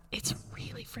beautiful. It's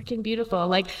really freaking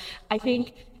beautiful. I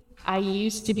think I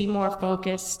used to be more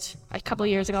focused. A couple of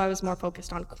years ago, I was more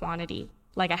focused on quantity.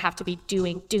 I have to be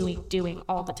doing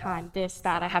all the time. This,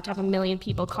 that. I have to have 1 million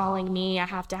people calling me. I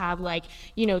have to have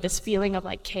this feeling of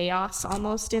chaos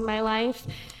almost in my life.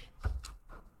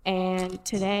 And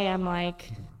today I'm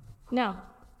no,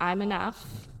 I'm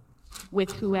enough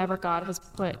with whoever God has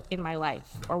put in my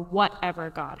life, or whatever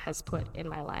God has put in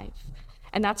my life.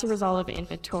 And that's a result of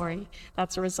inventory.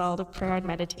 That's a result of prayer and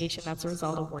meditation. That's a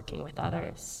result of working with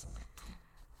others.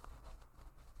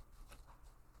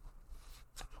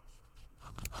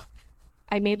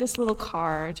 I made this little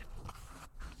card.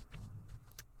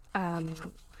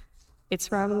 It's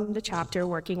from the chapter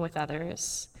Working with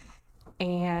Others.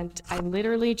 And I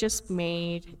literally just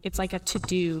it's like a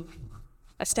to-do,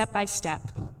 a step-by-step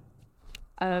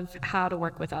of how to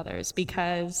work with others,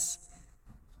 because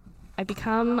I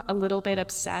become a little bit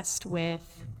obsessed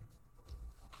with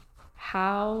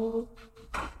how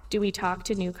do we talk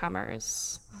to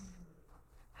newcomers?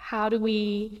 How do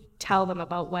we tell them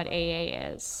about what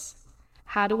AA is?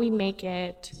 How do we make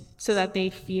it so that they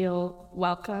feel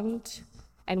welcomed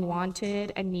and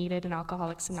wanted and needed in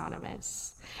Alcoholics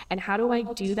Anonymous? And how do I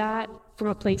do that from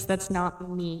a place that's not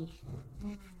me,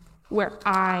 where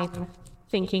I'm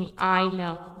thinking I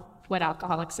know what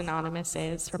Alcoholics Anonymous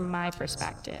is from my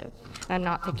perspective. I'm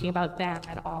not thinking about them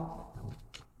at all.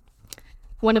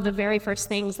 One of the very first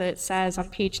things that it says on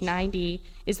page 90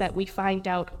 is that we find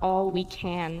out all we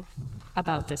can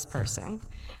about this person,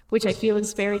 which I feel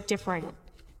is very different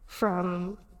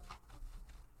from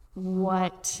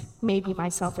what maybe my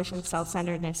selfish and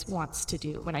self-centeredness wants to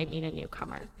do when I meet a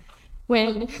newcomer.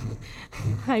 When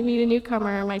I meet a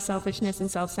newcomer, my selfishness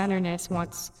and self-centeredness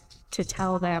wants to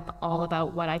tell them all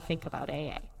about what I think about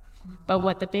AA. But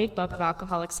what the big book of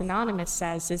Alcoholics Anonymous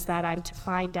says is that I'm to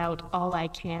find out all I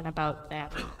can about them,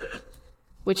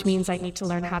 which means I need to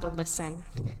learn how to listen,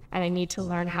 and I need to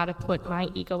learn how to put my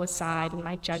ego aside and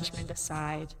my judgment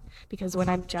aside, because when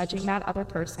I'm judging that other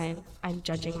person, I'm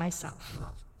judging myself.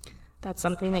 That's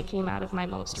something that came out of my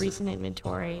most recent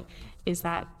inventory, is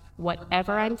that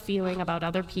whatever I'm feeling about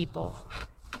other people,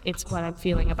 it's what I'm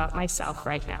feeling about myself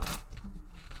right now.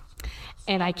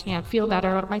 And I can't feel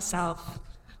better about myself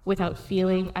without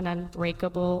feeling an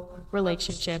unbreakable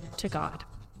relationship to God.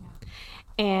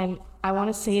 And I want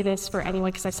to say this for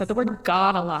anyone, because I said the word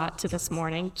God a lot to this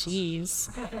morning. Jeez.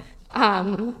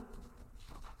 I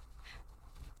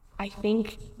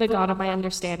think the God of my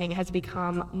understanding has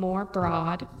become more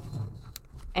broad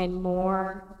and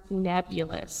more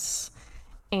nebulous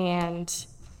and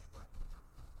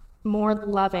more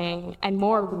loving and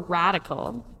more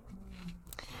radical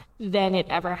than it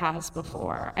ever has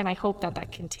before. And I hope that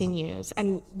that continues.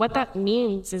 And what that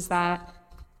means is that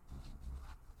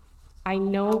I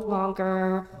no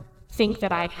longer think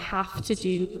that I have to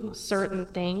do certain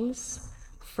things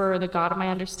for the God of my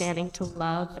understanding to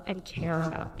love and care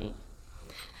about me.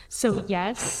 So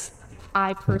yes,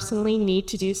 I personally need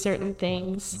to do certain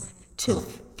things to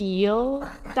feel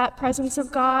that presence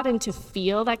of God and to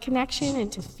feel that connection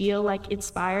and to feel like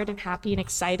inspired and happy and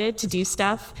excited to do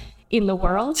stuff in the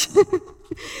world.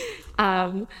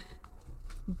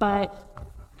 But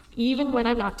even when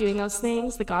I'm not doing those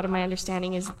things, the God of my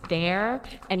understanding is there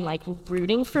and like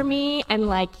rooting for me and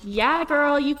like, yeah,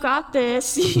 girl, you got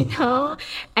this,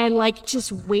 and like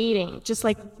just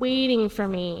waiting for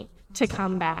me to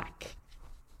come back.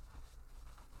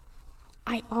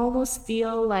 I almost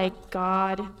feel like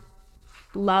God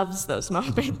loves those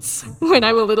moments when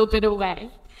I'm a little bit away,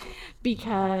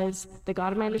 because the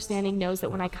God of my understanding knows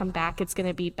that when I come back, it's going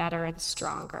to be better and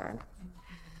stronger.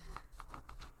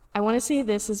 I want to say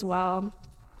this as well.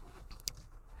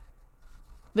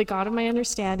 The God of my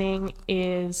understanding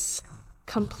is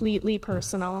completely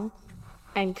personal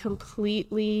and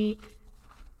completely,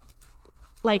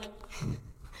 like,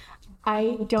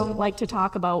 I don't like to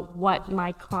talk about what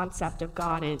my concept of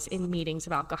God is in meetings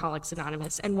of Alcoholics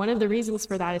Anonymous. And one of the reasons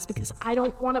for that is because I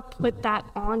don't want to put that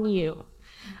on you.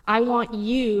 I want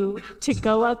you to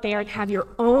go out there and have your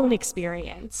own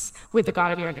experience with the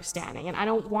God of your understanding. And I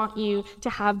don't want you to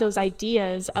have those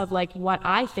ideas of like what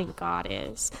I think God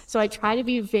is. So I try to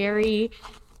be very,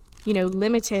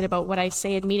 limited about what I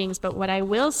say in meetings. But what I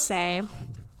will say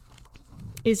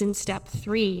is in step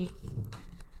 3,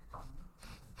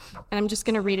 and I'm just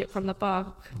going to read it from the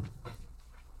book.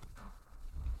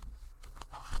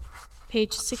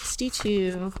 Page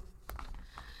 62.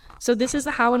 So this is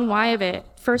the how and why of it.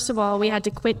 First of all, we had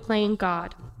to quit playing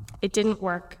God. It didn't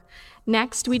work.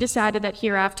 Next, we decided that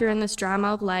hereafter in this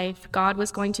drama of life, God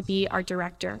was going to be our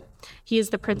director. He is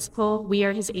the principal, we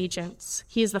are his agents.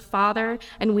 He is the father,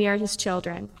 and we are his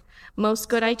children. Most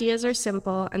good ideas are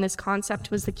simple, and this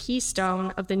concept was the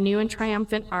keystone of the new and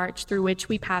triumphant arch through which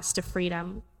we passed to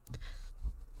freedom.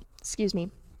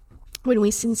 When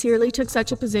we sincerely took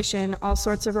such a position, all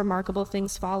sorts of remarkable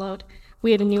things followed.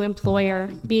 We had a new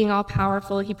employer. Being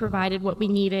all-powerful, he provided what we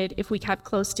needed if we kept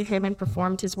close to him and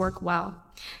performed his work well.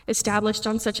 Established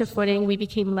on such a footing, we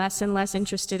became less and less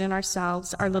interested in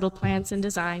ourselves, our little plans and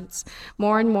designs.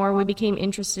 More and more, we became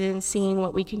interested in seeing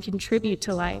what we can contribute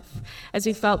to life. As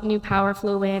we felt new power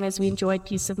flow in, as we enjoyed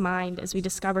peace of mind, as we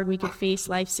discovered we could face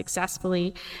life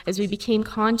successfully, as we became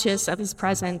conscious of his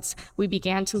presence, we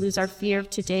began to lose our fear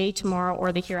of today, tomorrow,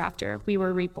 or the hereafter. We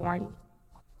were reborn.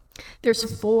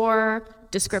 There's 4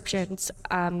 descriptions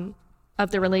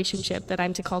of the relationship that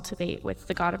I'm to cultivate with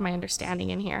the God of my understanding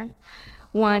in here.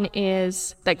 One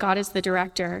is that God is the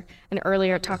director, and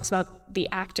earlier it talks about the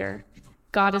actor.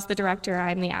 God is the director,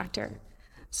 I'm the actor.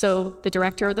 So the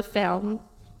director of the film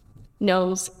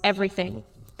knows everything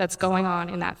that's going on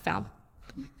in that film.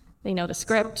 They know the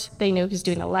script, they know who's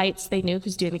doing the lights, they know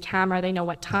who's doing the camera, they know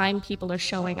what time people are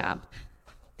showing up.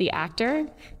 The actor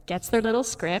gets their little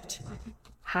script,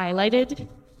 highlighted,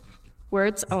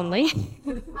 words only,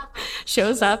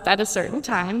 shows up at a certain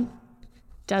time,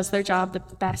 does their job the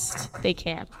best they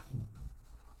can.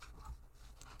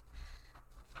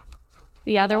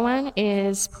 The other one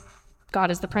is God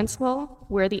is the principal,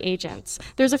 we're the agents.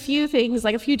 There's a few things,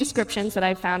 like a few descriptions that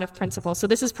I've found of principal. So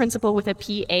this is principal with a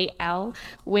P-A-L,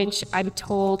 which I'm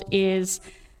told is,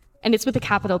 and it's with a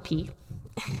capital P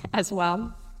as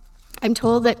well. I'm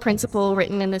told that principal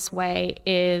written in this way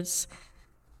is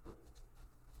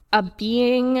a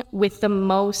being with the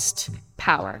most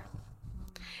power.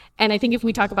 And I think if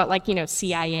we talk about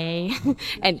CIA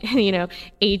and,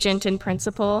 agent and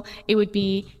principal, it would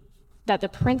be that the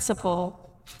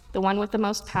principal, the one with the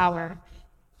most power,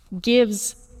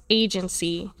 gives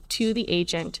agency to the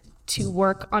agent to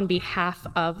work on behalf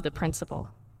of the principal.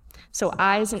 So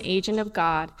I, as an agent of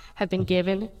God, have been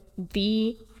given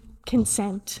the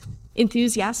consent,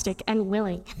 enthusiastic and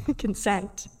willing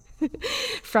consent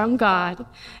from God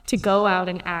to go out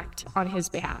and act on his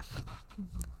behalf.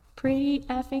 Pretty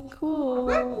effing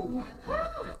cool.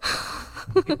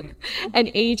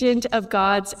 An agent of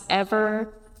God's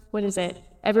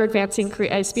ever-advancing,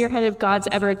 a spearhead of God's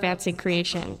ever-advancing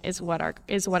creation is what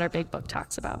our big book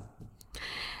talks about.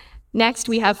 Next,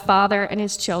 we have Father and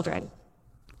his children.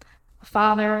 A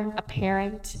father, a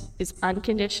parent, is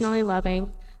unconditionally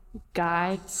loving,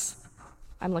 guides.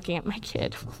 I'm looking at my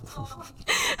kid.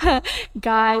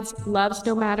 Guides, loves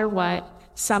no matter what,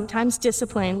 sometimes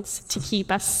disciplines to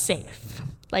keep us safe.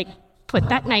 Like, put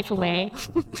that knife away,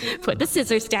 put the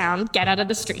scissors down, get out of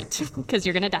the street, because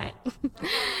you're going to die.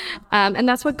 And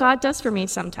that's what God does for me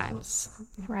sometimes,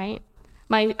 right?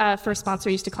 My first sponsor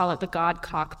used to call it the God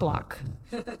cock block.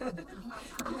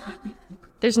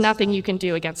 There's nothing you can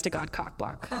do against a God cock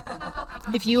block.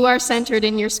 If you are centered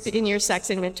in your sex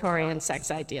inventory and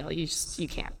sex ideal, you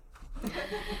can't.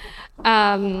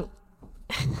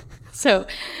 So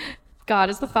God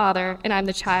is the father and I'm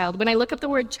the child. When I look up the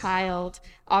word child,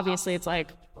 obviously it's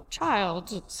like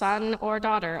child, son or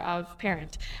daughter of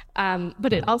parent.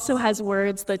 But it also has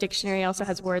words, the dictionary also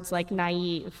has words like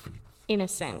naive,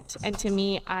 innocent. And to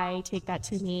me, I take that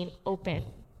to mean open,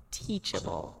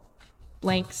 teachable,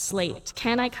 blank slate.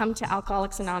 Can I come to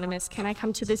Alcoholics Anonymous? Can I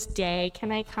come to this day?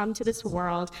 Can I come to this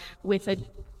world with a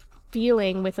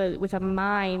feeling, with a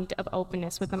mind of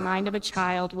openness, with the mind of a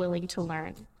child willing to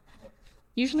learn?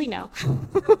 Usually no.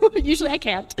 Usually I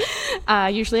can't.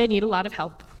 Usually I need a lot of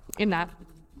help in that.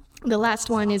 The last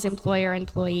one is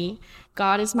employer-employee.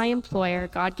 God is my employer.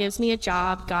 God gives me a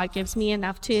job. God gives me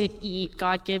enough to eat.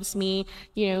 God gives me,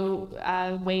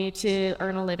 a way to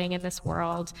earn a living in this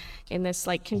world, in this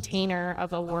like container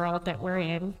of a world that we're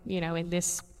in, in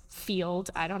this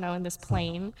field, I don't know, in this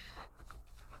plane.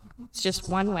 It's just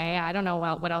one way. I don't know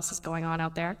what else is going on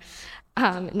out there.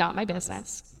 Not my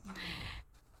business.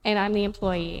 And I'm the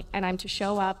employee, and I'm to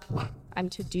show up. I'm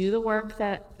to do the work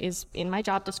that is in my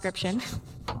job description.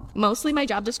 Mostly my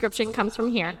job description comes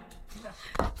from here,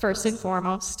 first and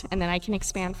foremost, and then I can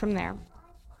expand from there.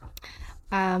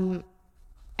 And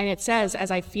it says,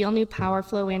 as I feel new power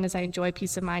flow in, as I enjoy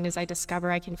peace of mind, as I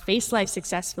discover I can face life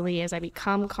successfully, as I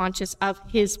become conscious of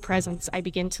His presence, I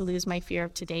begin to lose my fear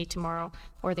of today, tomorrow,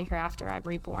 or the hereafter. I'm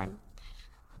reborn.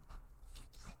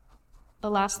 The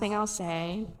last thing I'll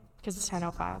say, because it's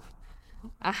 10:05,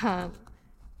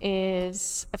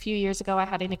 is a few years ago I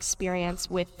had an experience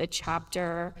with the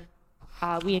chapter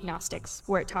We Agnostics,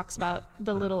 where it talks about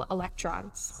the little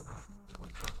electrons.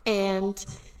 And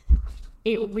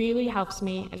it really helps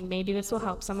me, and maybe this will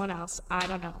help someone else, I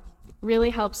don't know.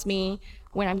 Really helps me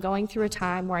when I'm going through a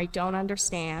time where I don't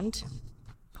understand,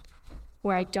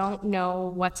 where I don't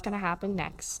know what's going to happen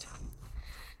next,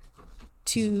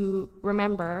 to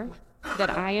remember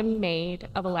that I am made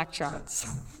of electrons.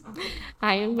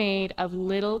 I am made of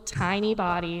little tiny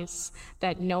bodies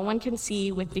that no one can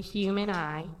see with the human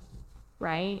eye,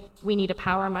 right? We need a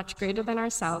power much greater than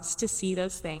ourselves to see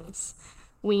those things.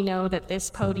 We know that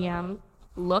this podium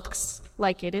looks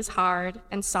like it is hard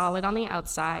and solid on the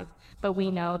outside, but we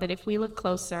know that if we look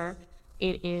closer,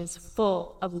 it is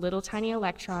full of little tiny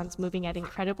electrons moving at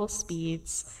incredible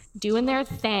speeds, doing their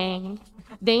thing.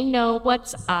 They know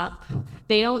what's up.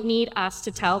 They don't need us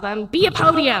to tell them, be a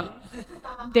podium.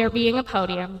 They're being a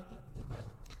podium.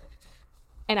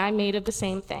 And I'm made of the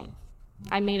same thing.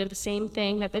 I'm made of the same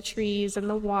thing that the trees and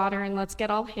the water, and let's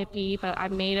get all hippie, but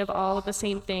I'm made of all of the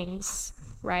same things,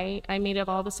 right? I'm made of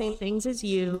all the same things as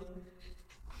you.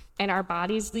 And our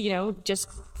bodies, just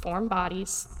form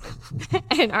bodies.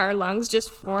 And our lungs just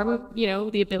form,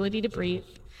 the ability to breathe.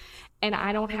 And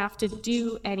I don't have to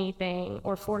do anything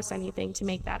or force anything to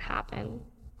make that happen.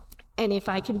 And if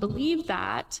I can believe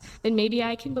that, then maybe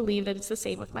I can believe that it's the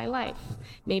same with my life.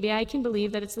 Maybe I can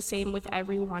believe that it's the same with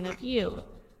every one of you.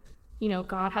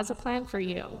 God has a plan for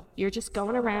you. You're just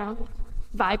going around,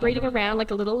 vibrating around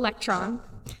like a little electron,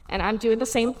 and I'm doing the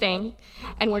same thing,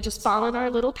 and we're just following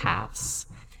our little paths,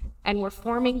 and we're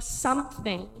forming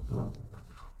something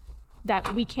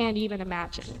that we can't even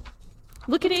imagine.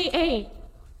 Look at AA.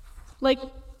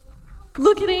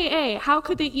 Look at AA. How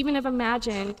could they even have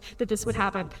imagined that this would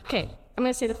happen? Okay, I'm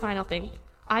going to say the final thing.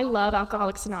 I love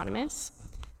Alcoholics Anonymous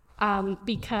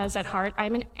because at heart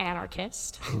I'm an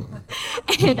anarchist.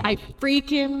 And I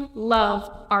freaking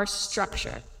love our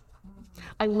structure.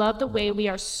 I love the way we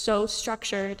are so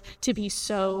structured to be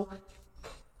so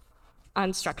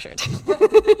unstructured.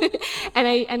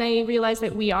 and I realize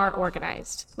that we are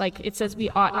organized. Like it says we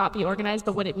ought not be organized,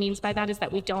 but what it means by that is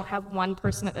that we don't have one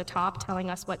person at the top telling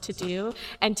us what to do.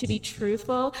 And to be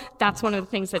truthful, that's one of the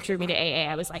things that drew me to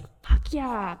AA. I was like, fuck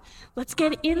yeah, let's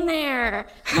get in there.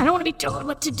 I don't want to be told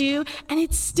what to do. And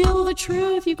it's still the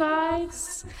truth, you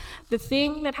guys. The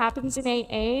thing that happens in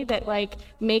AA that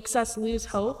makes us lose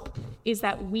hope is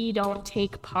that we don't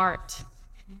take part,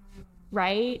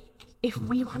 right? If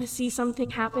we want to see something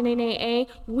happen in AA,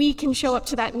 we can show up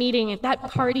to that meeting,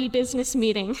 that party business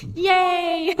meeting.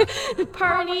 Yay!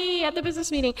 Party at the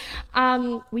business meeting.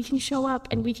 We can show up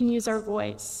and we can use our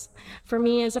voice. For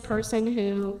me, as a person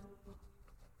who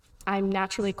I'm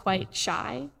naturally quite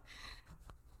shy,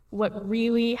 what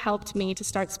really helped me to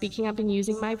start speaking up and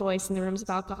using my voice in the rooms of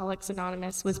Alcoholics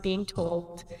Anonymous was being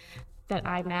told that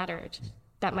I mattered,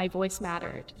 that my voice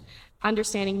mattered,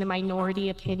 understanding the minority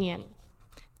opinion,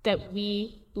 that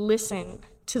we listen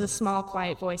to the small,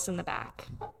 quiet voice in the back,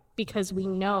 because we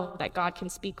know that God can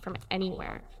speak from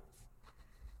anywhere.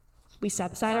 We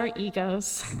set aside our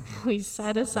egos, we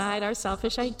set aside our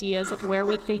selfish ideas of where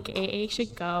we think AA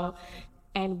should go,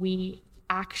 and we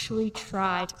actually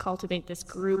try to cultivate this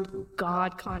group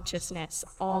God consciousness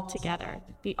all together.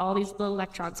 All these little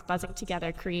electrons buzzing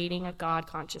together, creating a God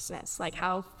consciousness. Like,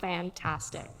 how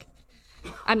fantastic.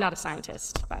 I'm not a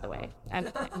scientist, by the way,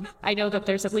 and I know that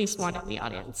there's at least one in the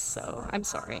audience, so I'm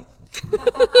sorry.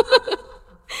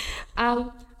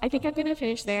 I think I'm going to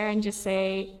finish there and just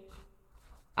say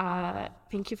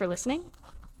thank you for listening.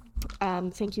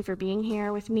 Thank you for being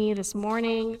here with me this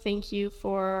morning. Thank you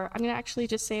for, I'm going to actually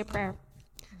just say a prayer.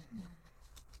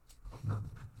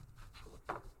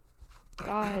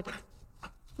 God,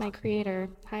 my creator,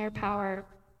 higher power,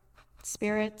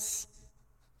 spirits,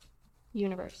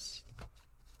 universe.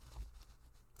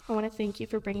 I want to thank you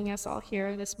for bringing us all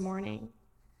here this morning.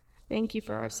 Thank you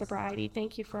for our sobriety.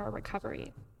 Thank you for our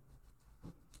recovery.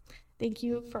 Thank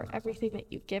you for everything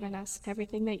that you've given us and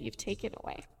everything that you've taken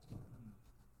away.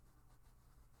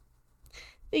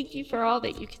 Thank you for all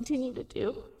that you continue to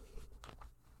do.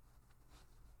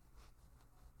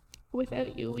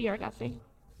 Without you, we are nothing.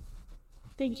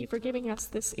 Thank you for giving us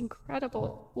this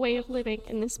incredible way of living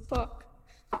in this book.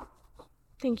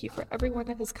 Thank you for everyone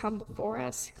that has come before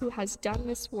us, who has done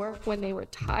this work when they were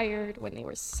tired, when they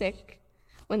were sick,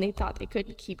 when they thought they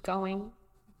couldn't keep going.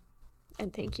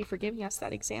 And thank you for giving us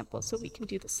that example so we can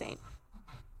do the same.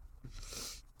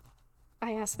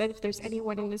 I ask that if there's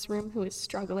anyone in this room who is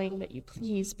struggling, that you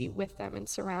please be with them and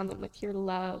surround them with your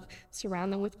love,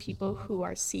 surround them with people who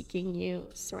are seeking you,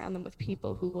 surround them with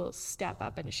people who will step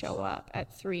up and show up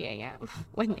at 3 a.m.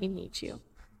 when they need you.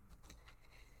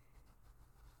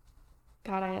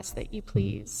 God, I ask that you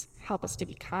please help us to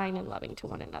be kind and loving to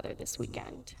one another this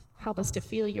weekend. Help us to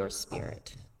feel your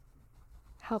spirit.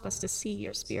 Help us to see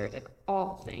your spirit in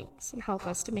all things, and help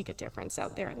us to make a difference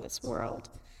out there in this world.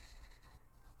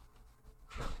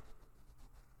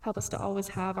 Help us to always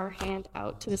have our hand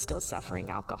out to the still suffering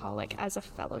alcoholic as a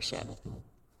fellowship.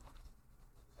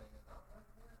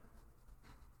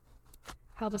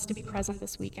 Help us to be present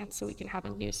this weekend so we can have a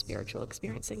new spiritual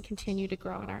experience and continue to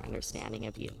grow in our understanding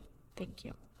of you. Thank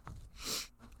you.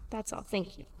 That's all.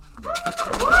 Thank you.